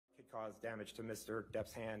caused damage to Mr.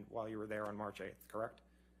 Depp's hand while you were there on March 8th, correct?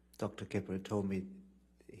 Dr. Kipper told me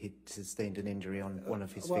he'd sustained an injury on one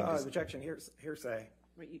of his fingers. Objection, hearsay.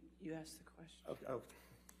 Wait, you asked the question. Oh,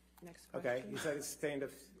 Next question. okay. He said he sustained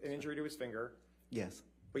an injury to his finger. Yes.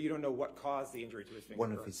 But you don't know what caused the injury to his finger.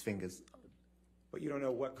 One of his fingers. But you don't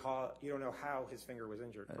know you don't know how his finger was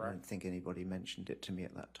injured, correct? I don't think anybody mentioned it to me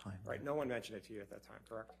at that time. Right. No one mentioned it to you at that time,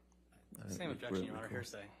 correct? Same objection, Your Honor.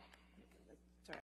 Hearsay.